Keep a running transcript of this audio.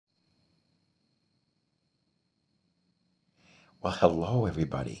Well, hello,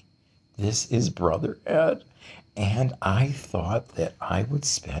 everybody. This is Brother Ed, and I thought that I would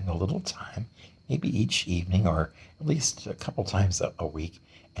spend a little time, maybe each evening or at least a couple times a week,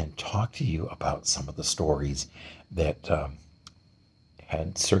 and talk to you about some of the stories that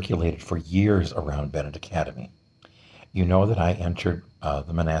had circulated for years around Benet Academy. You know that I entered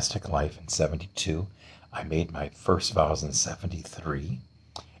the monastic life in 72. I made my first vows in 73,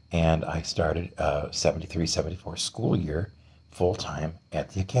 and I started 73, 74 school year full time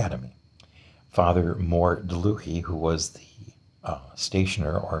at the academy. Father Moore DeLuhy, who was the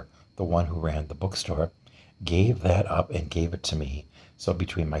stationer or the one who ran the bookstore, gave that up and gave it to me. So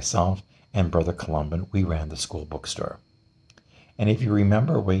between myself and Brother Columban, we ran the school bookstore. And if you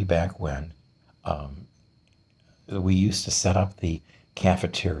remember way back when, we used to set up the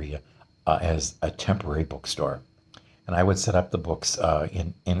cafeteria as a temporary bookstore. And I would set up the books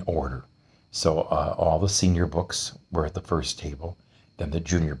in order. So all the senior books were at the first table, then the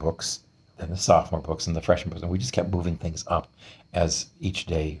junior books, then the sophomore books, and the freshman books. And we just kept moving things up as each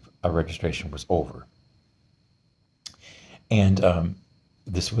day a registration was over. And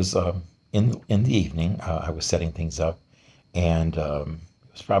this was in the evening. I was setting things up, and it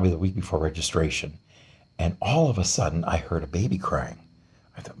was probably the week before registration. And all of a sudden, I heard a baby crying.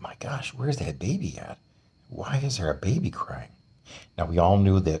 I thought, my gosh, where's that baby at? Why is there a baby crying? Now, we all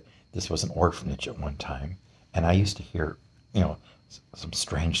knew that this was an orphanage at one time, and I used to hear, some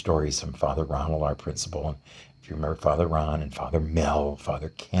strange stories from Father Ronald, our principal. And if you remember Father Ron and Father Mel,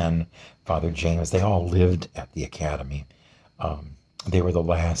 Father Ken, Father James, they all lived at the academy. They were the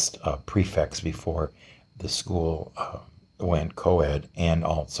last prefects before the school went co-ed, and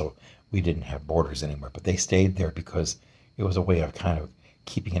also we didn't have boarders anymore. But they stayed there because it was a way of kind of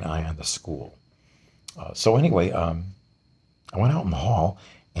keeping an eye on the school. So anyway, I went out in the hall,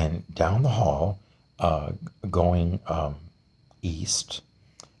 and down the hall, going east,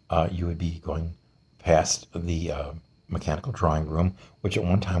 you would be going past the mechanical drawing room, which at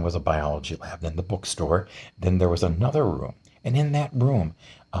one time was a biology lab, then the bookstore, then there was another room. And in that room,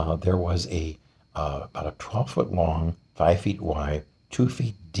 there was about a 12-foot long, 5 feet wide, 2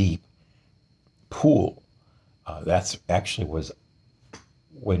 feet deep pool. That's actually was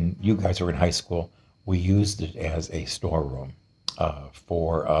when you guys were in high school. We used it as a storeroom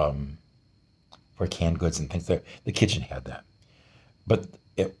for canned goods and things. The kitchen had that, but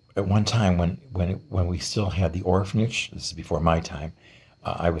at one time when we still had the orphanage, this is before my time,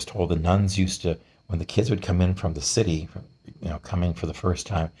 I was told the nuns used to, when the kids would come in from the city, coming for the first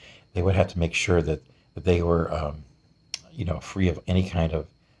time, they would have to make sure that they were, free of any kind of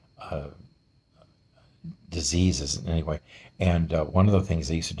diseases anyway. And one of the things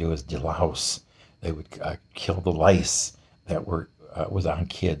they used to do is delouse. They would kill the lice that was on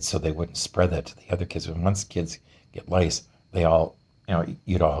kids, so they wouldn't spread that to the other kids. And once kids get lice, they all,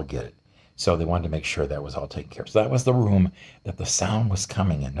 you'd all get it. So they wanted to make sure that was all taken care of. So that was the room that the sound was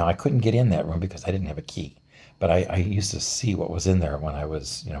coming in. Now I couldn't get in that room because I didn't have a key, but I used to see what was in there when I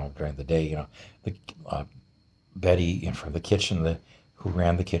was, during the day. The Betty from the kitchen, who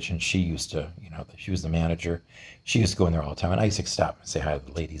ran the kitchen, she used to, she was the manager. She used to go in there all the time, and I used to stop and say hi to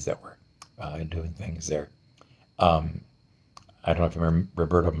the ladies that were doing things there. I don't know if you remember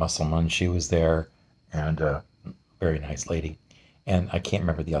Roberta Musselman. She was there, and very nice lady. And I can't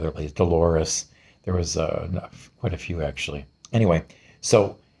remember the other ladies. Dolores. There was quite a few, actually. Anyway,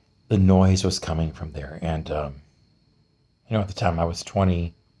 so the noise was coming from there. And, at the time I was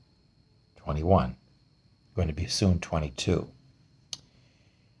 20, 21, going to be soon 22.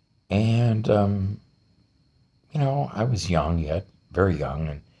 And, I was young yet, very young,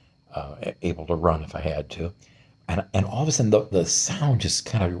 and able to run if I had to. And all of a sudden, the sound just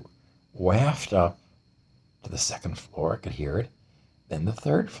kind of wafted up to the second floor. I could hear it. Then the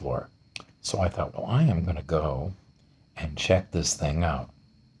third floor. So I thought, well, I am going to go and check this thing out.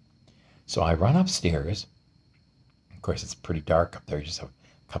 So I run upstairs. Of course, it's pretty dark up there. You just have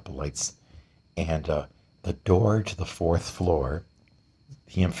a couple lights. And the door to the fourth floor,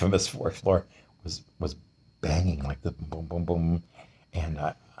 the infamous fourth floor, was banging like the boom, boom, boom. And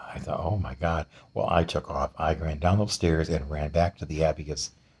I thought, oh my God. Well, I took off. I ran down those stairs and ran back to the Abbey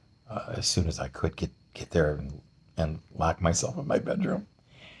as soon as I could get there and lock myself in my bedroom.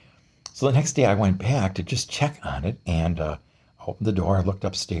 So the next day I went back to just check on it, and opened the door. I looked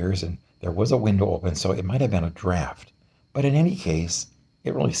upstairs, and there was a window open, so it might have been a draft. But in any case,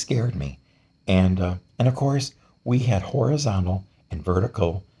 it really scared me. And of course, we had horizontal and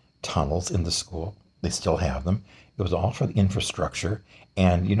vertical tunnels in the school. They still have them. It was all for the infrastructure.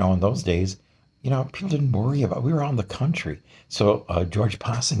 And, in those days, people didn't worry about, we were out in the country. So George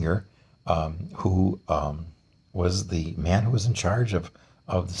Possinger, who was the man who was in charge of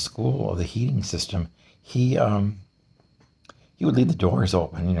the school, of the heating system. He would leave the doors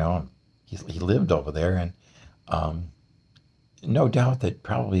open, he lived over there, and um, no doubt that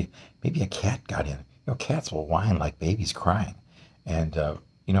probably maybe a cat got in. Cats will whine like babies crying. And,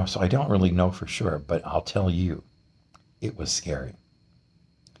 so I don't really know for sure, but I'll tell you, it was scary.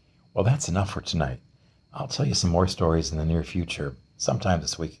 Well, that's enough for tonight. I'll tell you some more stories in the near future, sometime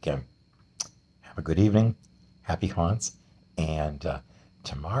this week again. Have a good evening, happy haunts, and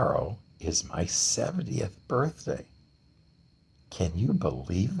tomorrow is my 70th birthday. Can you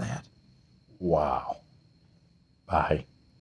believe that? Wow. Bye.